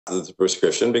the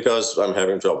prescription because I'm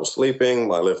having trouble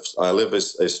sleeping. I live a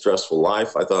stressful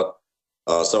life. I thought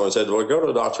someone said, well, go to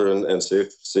the doctor and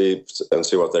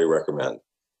see what they recommend.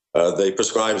 They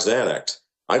prescribe Xanax.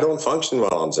 I don't function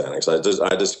well on Xanax.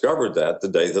 I discovered that the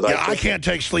day that I can't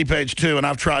take sleep aids too, and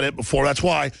I've tried it before. That's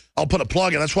why I'll put a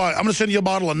plug in. That's why I'm going to send you a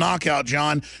bottle of Knockout,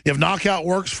 John. If Knockout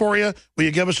works for you, will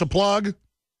you give us a plug?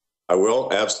 I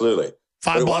will, absolutely.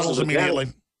 5 bottles immediately.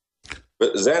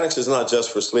 But Xanax is not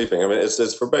just for sleeping. I mean,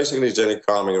 it's for basically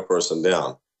calming a person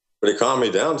down. But it calmed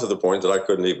me down to the point that I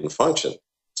couldn't even function.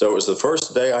 So it was the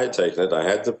first day I had taken it. I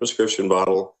had the prescription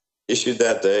bottle issued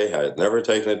that day. I had never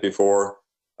taken it before.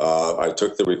 I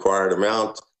took the required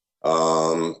amount.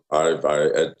 I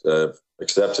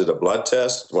accepted a blood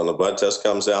test. When the blood test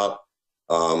comes out,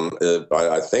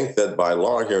 I think that by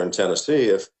law here in Tennessee,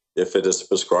 if it is a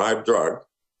prescribed drug,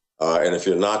 and if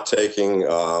you're not taking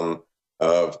an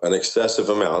excessive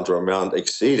amount or amount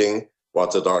exceeding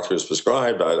what the doctor has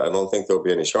prescribed, I don't think there'll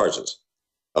be any charges.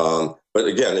 But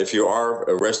again, if you are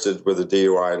arrested with a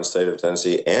DUI in the state of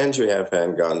Tennessee and you have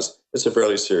handguns, it's a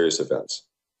fairly serious offense.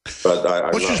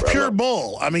 But which is pure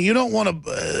bull. I mean, you don't want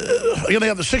to. They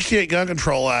have the '68 Gun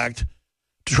Control Act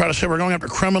to try to say we're going after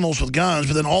criminals with guns,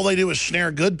 but then all they do is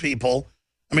snare good people.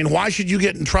 I mean, why should you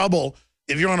get in trouble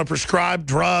if you're on a prescribed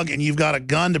drug and you've got a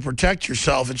gun to protect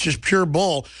yourself? It's just pure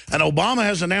bull. And Obama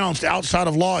has announced outside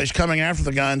of law he's coming after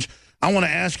the guns. I want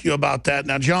to ask you about that.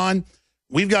 Now, John,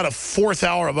 we've got a 4th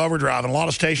hour of overdrive, and a lot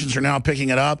of stations are now picking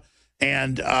it up.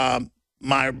 And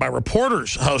my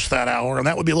reporters host that hour, and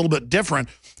that would be a little bit different.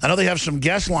 I know they have some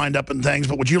guests lined up and things,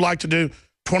 but would you like to do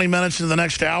 20 minutes in the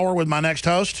next hour with my next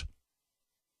host?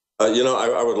 I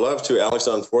would love to, Alex.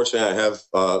 Unfortunately,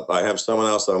 I have someone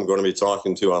else that I'm going to be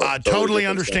talking to on. I totally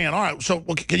understand. All right, so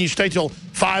can you stay till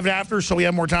 5 after so we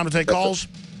have more time to take calls?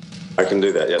 I can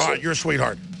do that, yes. All right, you're a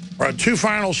sweetheart. All right, 2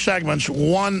 final segments,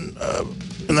 one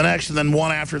in the next and then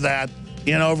one after that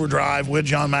in Overdrive with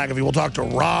John McAfee. We'll talk to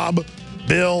Rob,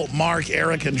 Bill, Mark,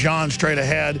 Eric, and John straight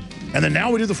ahead. And then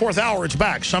now we do the 4th hour. It's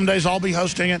back. Some days I'll be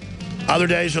hosting it. Other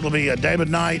days it'll be David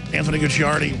Knight, Anthony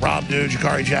Gucciardi, Rob Dew,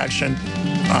 Jakari Jackson,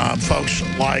 folks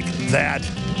like that.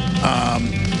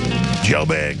 Joe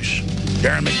Biggs,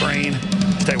 Darren McBreen.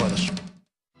 Stay with us.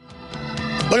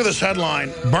 Look at this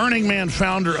headline. Burning Man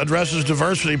founder addresses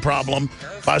diversity problem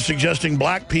by suggesting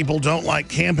black people don't like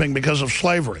camping because of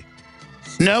slavery.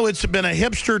 No, it's been a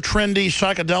hipster, trendy,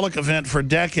 psychedelic event for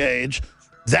decades.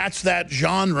 That's that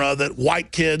genre that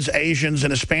white kids, Asians,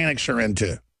 and Hispanics are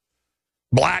into.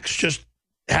 Blacks just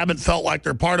haven't felt like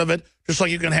they're part of it, just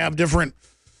like you can have different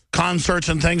concerts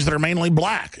and things that are mainly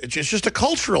black. It's just a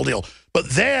cultural deal. But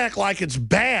they act like it's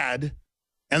bad,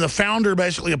 and the founder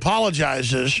basically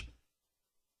apologizes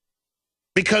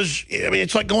because, I mean,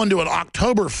 it's like going to an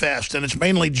Oktoberfest and it's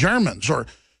mainly Germans, or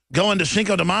going to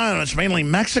Cinco de Mayo and it's mainly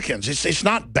Mexicans. It's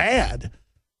not bad.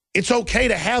 It's okay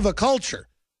to have a culture.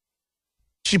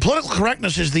 See, political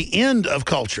correctness is the end of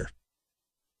culture.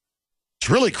 It's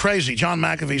really crazy. John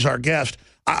McAfee's our guest.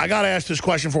 I got to ask this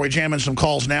question before we jam in some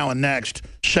calls now and next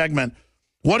segment.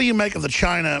 What do you make of the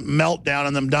China meltdown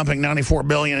and them dumping $94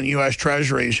 billion in U.S.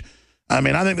 treasuries? I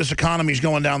mean, I think this economy is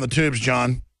going down the tubes,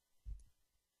 John.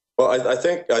 Well, I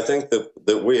think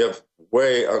that we have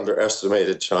way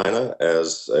underestimated China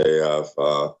as a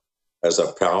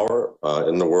power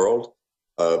in the world.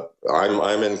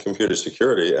 I'm in computer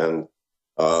security, and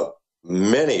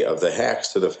many of the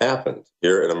hacks that have happened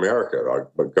here in America,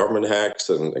 are government hacks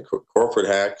and corporate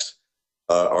hacks,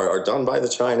 are done by the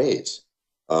Chinese.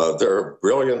 They're a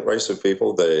brilliant race of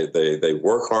people. They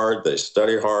work hard. They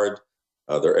study hard.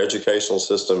 Their educational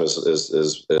system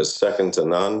is second to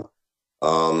none.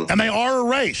 And they are a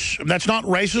race. That's not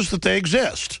racist that they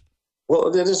exist. Well,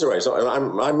 it is a race.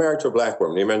 I'm married to a black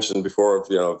woman. You mentioned before,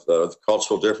 the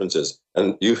cultural differences,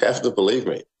 and you have to believe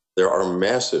me. There are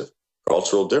massive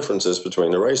cultural differences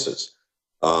between the races.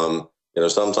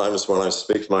 Sometimes when I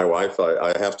speak to my wife,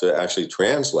 I have to actually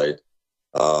translate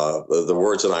the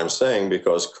words that I'm saying,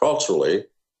 because culturally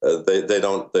they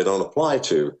don't apply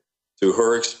to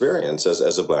her experience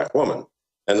as a black woman.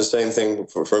 And the same thing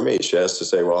for me. She has to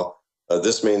say, well,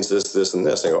 this means this, and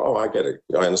this. I go, oh, I get it.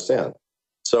 I understand.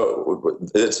 So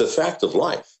it's a fact of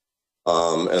life.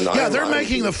 They're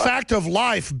making the fact of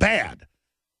life bad.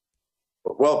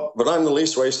 Well, but I'm the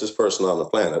least racist person on the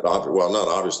planet. Well, not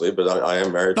obviously, but I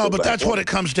am married to a black woman. No, but that's what it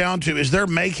comes down to, is they're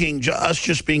making us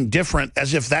just being different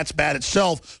as if that's bad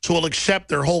itself, so we'll accept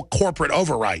their whole corporate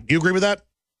override. Do you agree with that?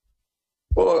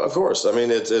 Well, of course. I mean,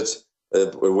 the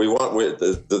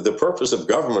purpose of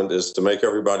government is to make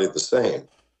everybody the same.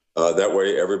 That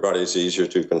way, everybody's easier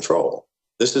to control.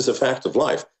 This is a fact of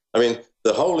life. I mean,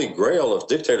 the holy grail of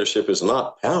dictatorship is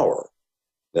not power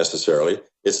necessarily.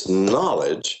 It's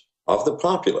knowledge of the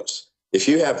populace. If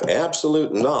you have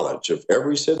absolute knowledge of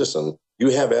every citizen, you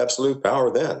have absolute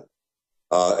power then.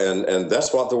 And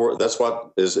that's what that's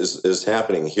what is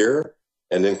happening here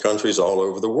and in countries all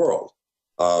over the world.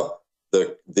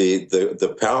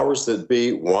 The powers that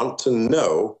be want to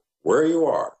know where you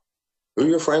are, who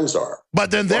your friends are.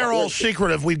 But then they're all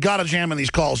secretive. We've got to jam in these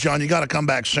calls, John. You got to come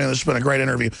back soon. This has been a great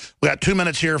interview. We got 2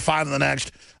 minutes here, 5 in the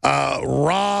next.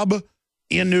 Rob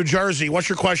in New Jersey, what's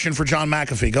your question for John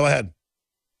McAfee? Go ahead.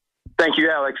 Thank you,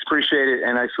 Alex. Appreciate it,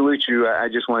 and I salute you. I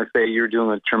just want to say you're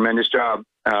doing a tremendous job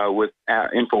with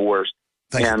InfoWars.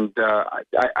 And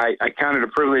I count it a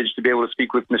privilege to be able to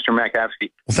speak with Mr.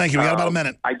 McAfee. Well, thank you. We got about a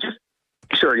minute.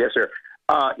 Sure, yes, sir.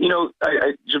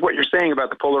 Just what you're saying about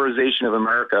the polarization of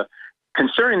America,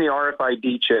 concerning the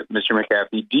RFID chip, Mr.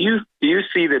 McAfee, do you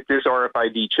see that this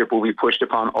RFID chip will be pushed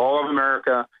upon all of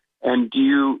America? And do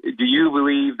you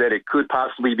believe that it could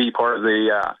possibly be part of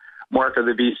the mark of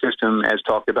the beast system as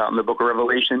talked about in the book of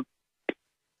Revelation?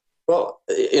 Well,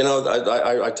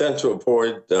 I tend to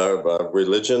avoid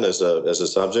religion as a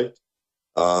subject,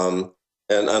 and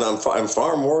I'm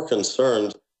far more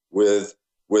concerned with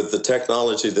the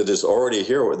technology that is already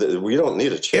here. We don't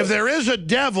need a chip. If there is a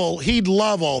devil, he'd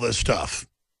love all this stuff.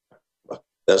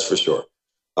 That's for sure.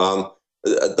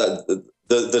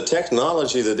 The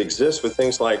technology that exists with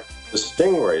things like the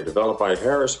Stingray developed by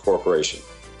Harris Corporation,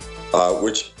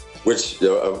 which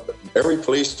every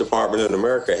police department in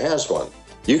America has one.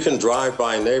 You can drive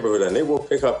by a neighborhood and it will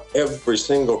pick up every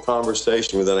single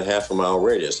conversation within a half-a-mile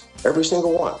radius, every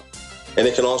single one. And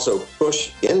it can also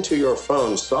push into your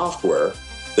phone software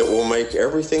that will make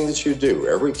everything that you do,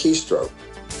 every keystroke.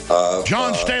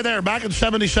 John, stay there. Back in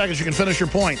 70 seconds, you can finish your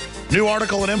point. New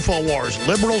article in InfoWars.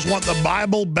 Liberals want the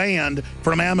Bible banned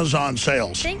from Amazon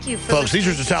sales. Thank you, folks. These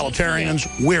are totalitarians.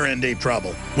 We're in deep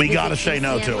trouble. We got to say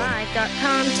no to them.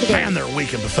 And they're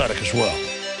weak and pathetic as well.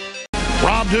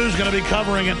 Rob Dew's going to be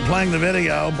covering it and playing the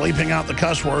video, bleeping out the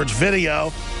cuss words.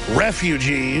 Video,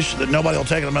 refugees that nobody will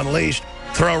take in the Middle East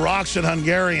throw rocks at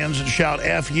Hungarians and shout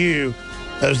F you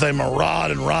as they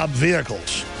maraud and rob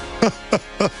vehicles.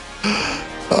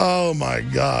 Oh, my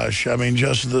gosh. I mean,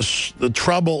 just the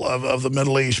trouble of the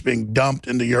Middle East being dumped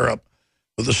into Europe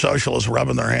with the socialists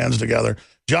rubbing their hands together.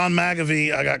 John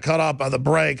McAfee, I got cut off by the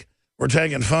break. We're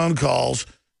taking phone calls.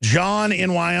 John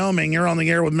in Wyoming, you're on the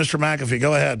air with Mr. McAfee.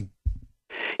 Go ahead.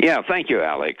 Yeah, thank you,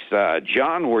 Alex.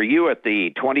 John, were you at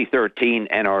the 2013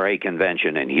 NRA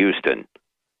convention in Houston?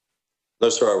 No,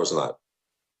 sir, I was not.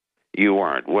 You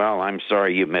weren't. Well, I'm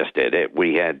sorry you missed it.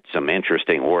 We had some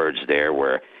interesting words there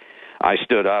where I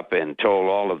stood up and told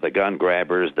all of the gun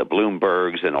grabbers, the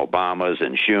Bloombergs and Obamas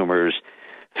and Schumers,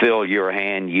 fill your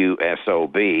hand, you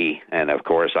SOB. And, of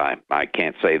course, I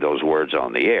can't say those words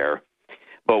on the air.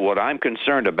 But what I'm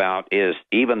concerned about is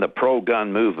even the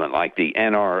pro-gun movement like the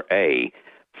NRA,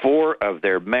 4 of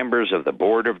their members of the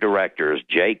board of directors,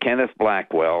 J. Kenneth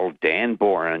Blackwell, Dan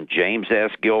Boren, James S.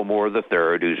 Gilmore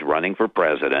III, who's running for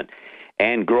president,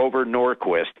 and Grover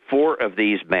Norquist, 4 of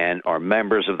these men are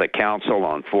members of the Council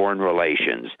on Foreign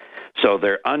Relations. So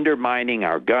they're undermining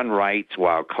our gun rights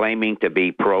while claiming to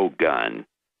be pro-gun.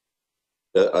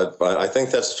 I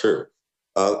think that's true.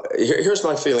 Here's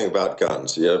my feeling about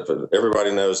guns. Yeah,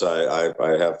 everybody knows I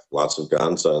have lots of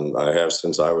guns, and I have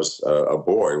since I was a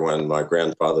boy when my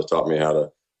grandfather taught me how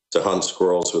to hunt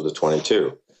squirrels with a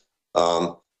 .22.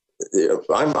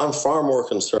 I'm far more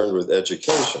concerned with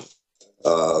education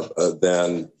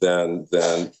than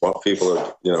what people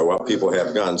are, what people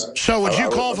have guns. So would you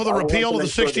call for the repeal of the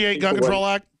 68 Gun Control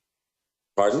Act?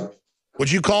 Pardon? Would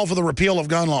you call for the repeal of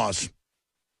gun laws?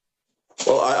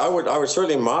 Well, I would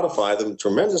certainly modify them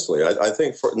tremendously. I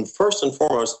think first and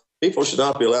foremost, people should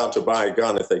not be allowed to buy a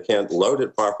gun if they can't load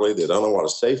it properly. They don't know what a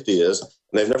safety is, and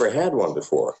they've never had one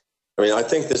before. I mean, I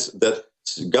think that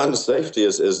gun safety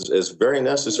is very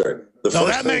necessary. No,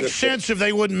 that makes sense if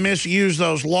they wouldn't misuse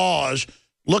those laws.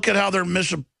 Look at how they're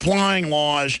misapplying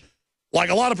laws.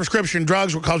 Like a lot of prescription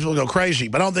drugs will cause people to go crazy,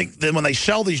 but I don't think that when they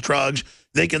sell these drugs,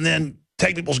 they can then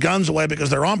take people's guns away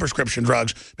because they're on prescription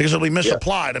drugs, because it'll be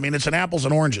misapplied. Yeah. I mean, it's an apples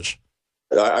and oranges.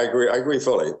 I agree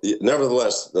fully.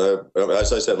 Nevertheless,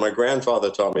 as I said, my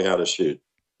grandfather taught me how to shoot.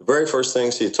 The very first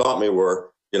things he taught me were,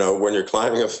 when you're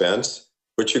climbing a fence,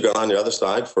 put your gun on the other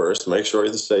side first, make sure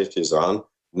the safety is on,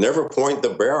 never point the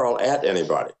barrel at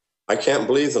anybody. I can't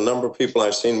believe the number of people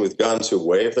I've seen with guns who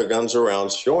wave their guns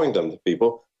around, showing them to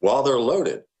people while they're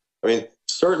loaded. I mean,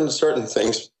 certain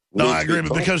things. No, I agree,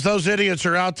 but because those idiots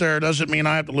are out there doesn't mean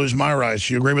I have to lose my rights.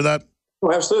 You agree with that? Oh,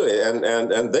 absolutely,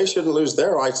 and they shouldn't lose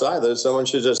their rights either. Someone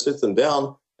should just sit them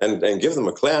down and give them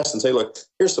a class and say, look,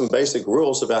 here's some basic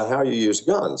rules about how you use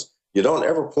guns. You don't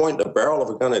ever point the barrel of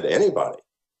a gun at anybody.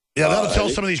 Yeah, that'll tell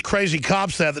some of these crazy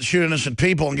cops that shoot innocent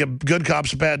people and give good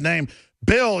cops a bad name.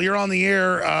 Bill, you're on the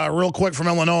air real quick from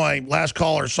Illinois. Last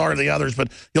caller, sorry to the others,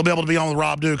 but you'll be able to be on with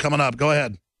Rob Dew coming up. Go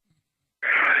ahead.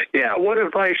 Yeah, what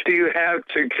advice do you have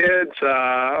to kids?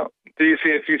 Do you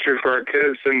see a future for our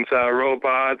kids since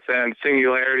robots and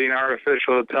singularity and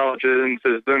artificial intelligence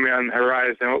is looming on the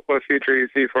horizon? What future do you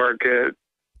see for our kids?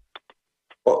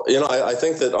 Well, I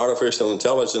think that artificial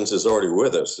intelligence is already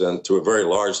with us, and to a very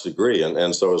large degree,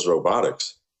 and so is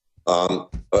robotics.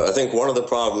 I think one of the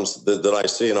problems that I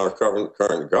see in our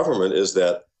current government is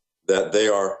that they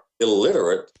are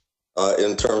illiterate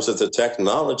in terms of the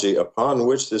technology upon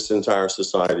which this entire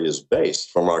society is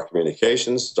based, from our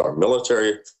communications to our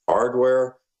military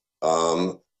hardware,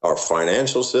 our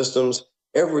financial systems.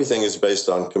 Everything is based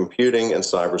on computing and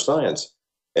cyber science.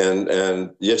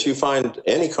 And yet you find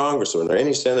any congressman or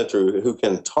any senator who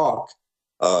can talk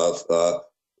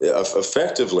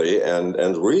effectively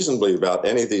and reasonably about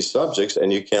any of these subjects,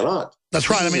 and you cannot. That's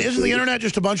right. I mean, isn't the internet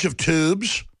just a bunch of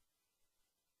tubes?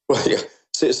 Well, yeah.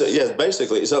 So yeah,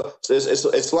 basically. So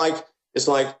it's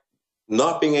like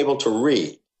not being able to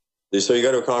read. So you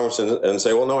go to a congressman and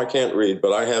say, well, no, I can't read,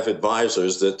 but I have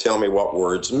advisors that tell me what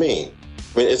words mean.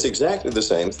 I mean, it's exactly the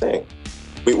same thing.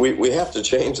 We have to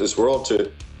change this world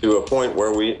to a point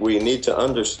where we need to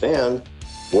understand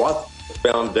what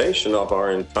the foundation of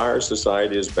our entire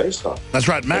society is based on. That's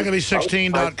right,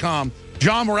 McAfee16.com.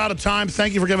 John, we're out of time.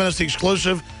 Thank you for giving us the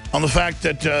exclusive on the fact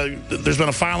that there's been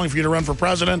a filing for you to run for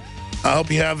president. I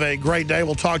hope you have a great day.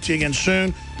 We'll talk to you again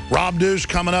soon. Rob Dew's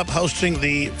coming up, hosting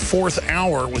the 4th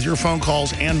hour with your phone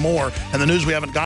calls and more, and the news we haven't got.